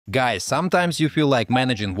Guys, sometimes you feel like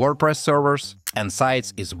managing WordPress servers and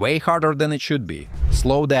sites is way harder than it should be.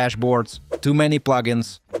 Slow dashboards, too many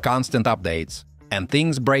plugins, constant updates, and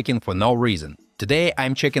things breaking for no reason. Today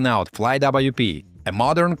I'm checking out FlyWP, a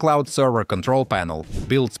modern cloud server control panel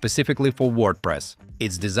built specifically for WordPress.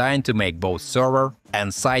 It's designed to make both server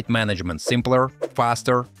and site management simpler,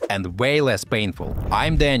 faster, and way less painful.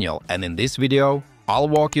 I'm Daniel, and in this video, I'll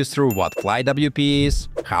walk you through what FlyWP is,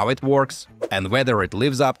 how it works, and whether it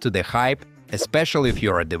lives up to the hype, especially if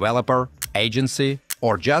you're a developer, agency,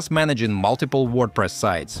 or just managing multiple WordPress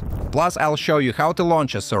sites. Plus, I'll show you how to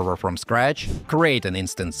launch a server from scratch, create an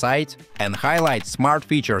instant site, and highlight smart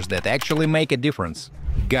features that actually make a difference.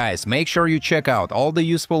 Guys, make sure you check out all the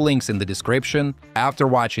useful links in the description after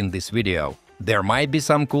watching this video. There might be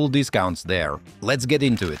some cool discounts there. Let's get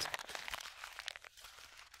into it.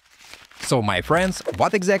 So, my friends,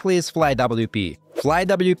 what exactly is FlyWP?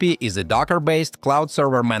 FlyWP is a Docker-based cloud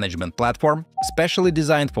server management platform specially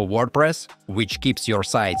designed for WordPress, which keeps your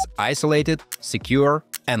sites isolated, secure,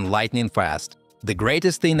 and lightning fast. The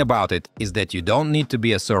greatest thing about it is that you don't need to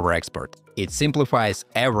be a server expert. It simplifies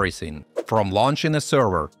everything, from launching a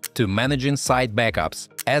server to managing site backups,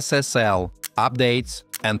 SSL, updates,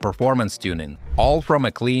 and performance tuning, all from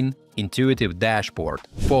a clean, intuitive dashboard.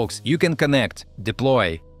 Folks, you can connect,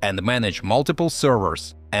 deploy, and manage multiple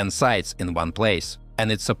servers and sites in one place,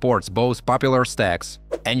 and it supports both popular stacks,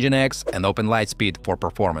 Nginx and OpenLightspeed for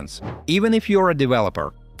performance. Even if you're a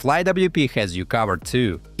developer, FlyWP has you covered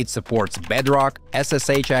too. It supports Bedrock,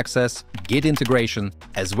 SSH access, Git integration,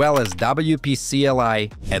 as well as WP CLI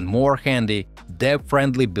and more handy,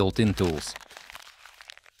 dev-friendly built-in tools.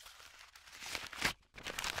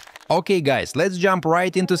 Okay guys, let's jump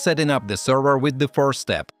right into setting up the server with the first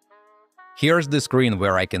step. Here's the screen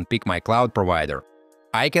where I can pick my cloud provider.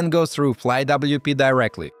 I can go through FlyWP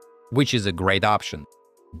directly, which is a great option.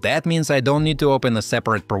 That means I don't need to open a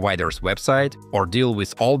separate provider's website or deal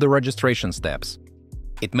with all the registration steps.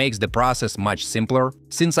 It makes the process much simpler,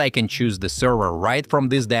 since I can choose the server right from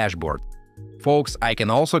this dashboard. Folks, I can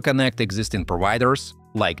also connect existing providers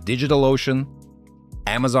like DigitalOcean,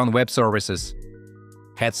 Amazon Web Services,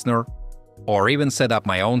 Hetzner, or even set up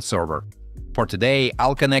my own server. For today,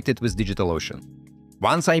 I'll connect it with DigitalOcean.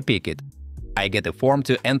 Once I pick it, I get a form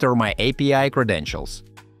to enter my API credentials.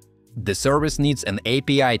 The service needs an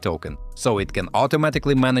API token, so it can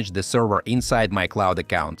automatically manage the server inside my cloud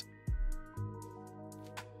account.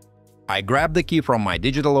 I grab the key from my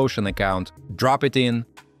DigitalOcean account, drop it in,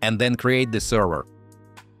 and then create the server.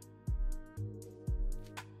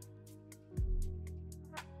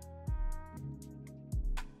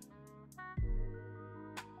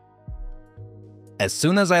 As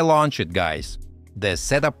soon as I launch it, guys, the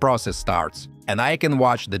setup process starts, and I can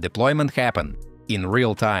watch the deployment happen in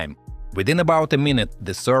real time. Within about a minute,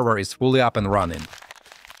 the server is fully up and running.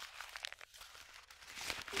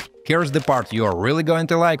 Here's the part you're really going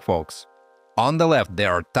to like, folks. On the left,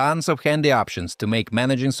 there are tons of handy options to make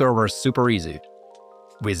managing servers super easy.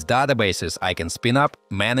 With databases, I can spin up,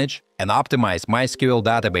 manage, and optimize MySQL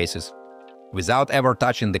databases without ever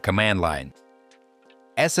touching the command line.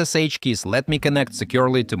 SSH keys let me connect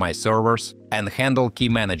securely to my servers and handle key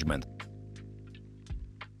management.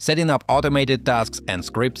 Setting up automated tasks and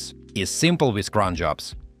scripts is simple with cron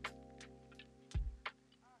jobs.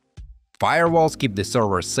 Firewalls keep the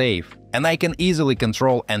server safe, and I can easily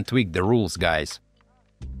control and tweak the rules, guys.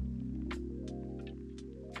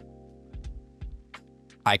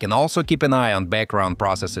 I can also keep an eye on background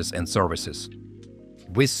processes and services.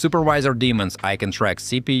 With supervisor daemons, I can track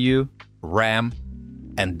CPU, RAM,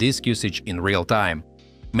 and disk usage in real time,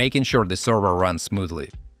 making sure the server runs smoothly.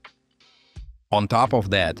 On top of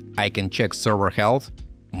that, I can check server health,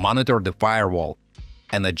 monitor the firewall,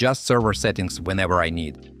 and adjust server settings whenever I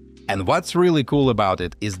need. And what's really cool about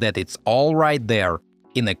it is that it's all right there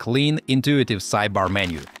in a clean, intuitive sidebar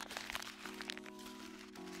menu.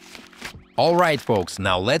 Alright folks,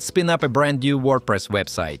 now let's spin up a brand new WordPress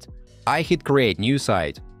website. I hit Create New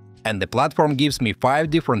Site, and the platform gives me 5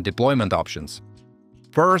 different deployment options.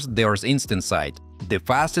 First, there's Instant Site, the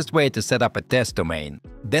fastest way to set up a test domain.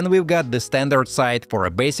 Then we've got the standard site for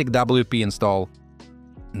a basic WP install.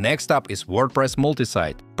 Next up is WordPress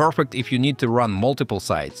Multisite, perfect if you need to run multiple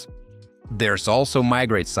sites. There's also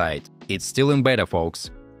Migrate Site, it's still in beta, folks.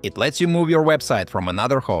 It lets you move your website from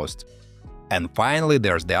another host. And finally,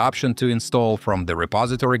 there's the option to install from the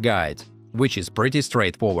repository guide, which is pretty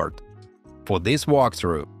straightforward. For this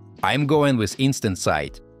walkthrough, I'm going with Instant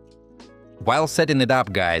Site. While setting it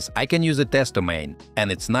up, guys, I can use a test domain,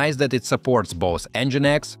 and it's nice that it supports both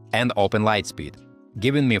Nginx and OpenLightspeed,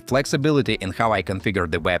 giving me flexibility in how I configure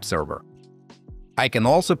the web server. I can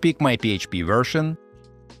also pick my PHP version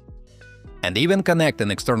and even connect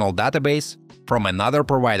an external database from another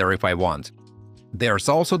provider if I want. There's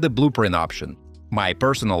also the blueprint option, my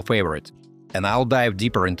personal favorite, and I'll dive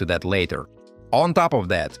deeper into that later. On top of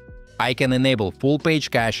that, I can enable full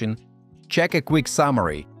page caching, check a quick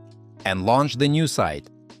summary, and launch the new site.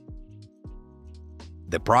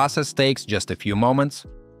 The process takes just a few moments,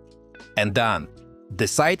 and done. The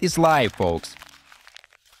site is live, folks.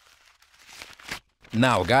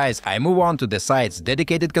 Now, guys, I move on to the site's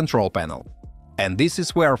dedicated control panel. And this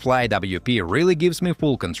is where FlyWP really gives me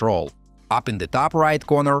full control. Up in the top right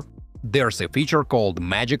corner, there's a feature called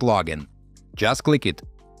Magic Login. Just click it,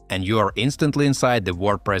 and you are instantly inside the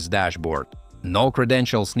WordPress dashboard. No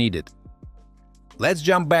credentials needed. Let's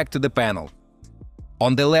jump back to the panel.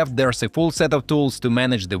 On the left, there's a full set of tools to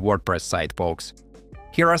manage the WordPress site, folks.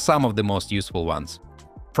 Here are some of the most useful ones.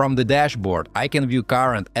 From the dashboard, I can view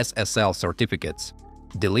current SSL certificates,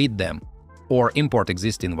 delete them, or import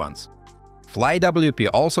existing ones. FlyWP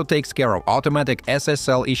also takes care of automatic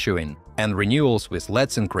SSL issuing and renewals with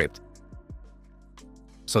Let's Encrypt,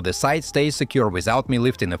 so the site stays secure without me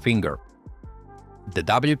lifting a finger. The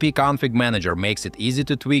WP Config Manager makes it easy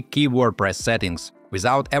to tweak key WordPress settings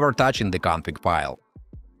without ever touching the config file.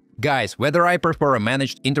 Guys, whether I prefer a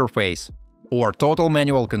managed interface or total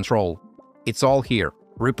manual control, it's all here,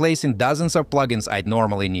 replacing dozens of plugins I'd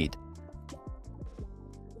normally need.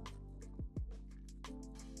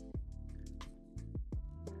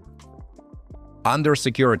 Under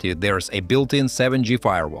Security, there's a built-in 7G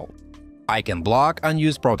firewall. I can block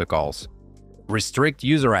unused protocols, restrict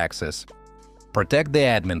user access, protect the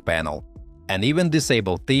admin panel, and even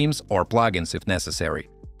disable themes or plugins if necessary.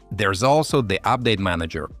 There's also the Update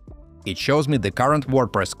Manager. It shows me the current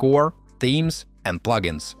WordPress core, themes, and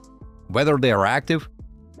plugins, whether they are active,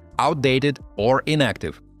 outdated, or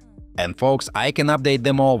inactive. And folks, I can update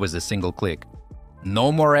them all with a single click.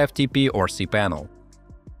 No more FTP or cPanel.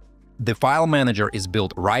 The File Manager is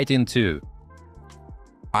built right in too.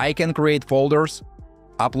 I can create folders,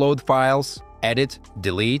 upload files, edit,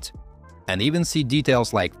 delete, and even see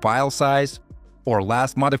details like file size or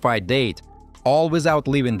last modified date, all without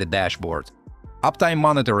leaving the dashboard. Uptime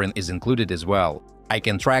monitoring is included as well. I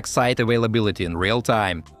can track site availability in real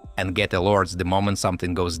time and get alerts the moment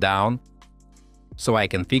something goes down, so I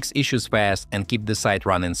can fix issues fast and keep the site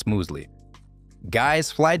running smoothly.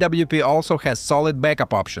 Guys, FlyWP also has solid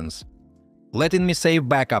backup options, letting me save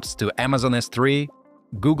backups to Amazon S3,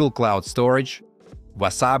 Google Cloud Storage,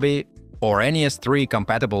 Wasabi, or any S3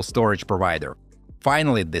 compatible storage provider.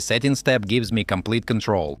 Finally, the Settings tab gives me complete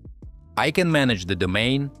control. I can manage the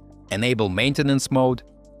domain, enable maintenance mode,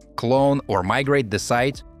 clone or migrate the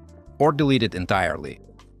site, or delete it entirely.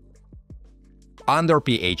 Under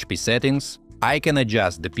PHP settings, I can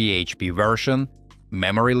adjust the PHP version,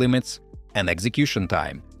 memory limits, and execution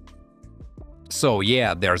time. So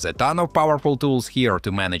yeah, there's a ton of powerful tools here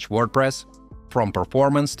to manage WordPress, from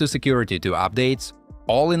performance to security to updates,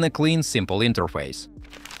 all in a clean, simple interface.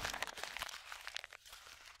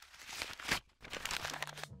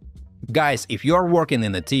 Guys, if you're working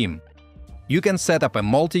in a team, you can set up a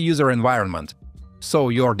multi-user environment, so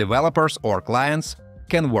your developers or clients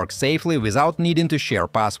can work safely without needing to share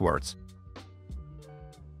passwords.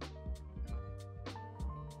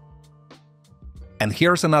 And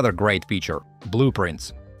here's another great feature –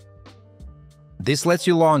 Blueprints. This lets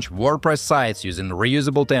you launch WordPress sites using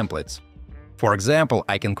reusable templates. For example,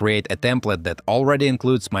 I can create a template that already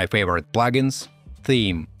includes my favorite plugins,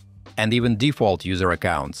 theme, and even default user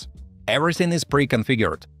accounts. Everything is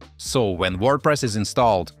pre-configured, so when WordPress is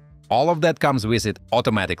installed, all of that comes with it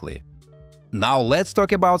automatically. Now let's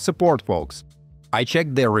talk about support, folks. I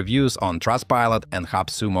checked their reviews on Trustpilot and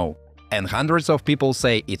HubSumo, and hundreds of people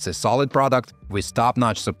say it's a solid product with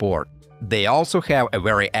top-notch support. They also have a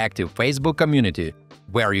very active Facebook community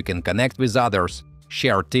where you can connect with others,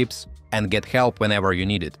 share tips, and get help whenever you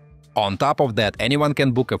need it. On top of that, anyone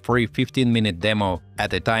can book a free 15-minute demo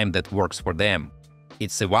at a time that works for them.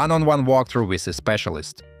 It's a one-on-one walkthrough with a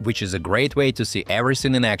specialist, which is a great way to see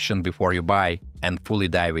everything in action before you buy and fully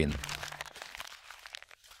dive in.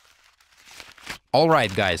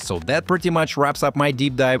 Alright guys, so that pretty much wraps up my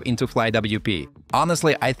deep dive into FlyWP.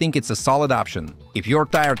 Honestly, I think it's a solid option if you're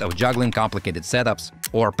tired of juggling complicated setups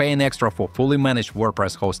or paying extra for fully managed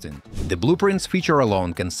WordPress hosting. The Blueprints feature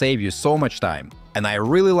alone can save you so much time, and I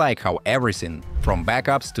really like how everything, from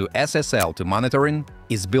backups to SSL to monitoring,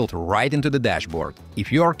 is built right into the dashboard.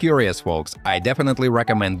 If you're curious, folks, I definitely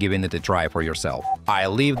recommend giving it a try for yourself.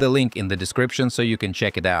 I'll leave the link in the description so you can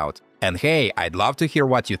check it out. And hey, I'd love to hear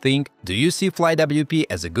what you think. Do you see FlyWP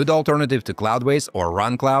as a good alternative to Cloudways or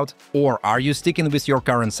RunCloud? Or are you sticking with your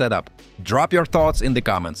current setup? Drop your thoughts in the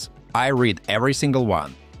comments. I read every single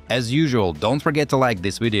one. As usual, don't forget to like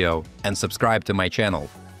this video and subscribe to my channel.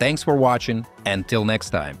 Thanks for watching, and till next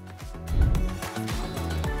time.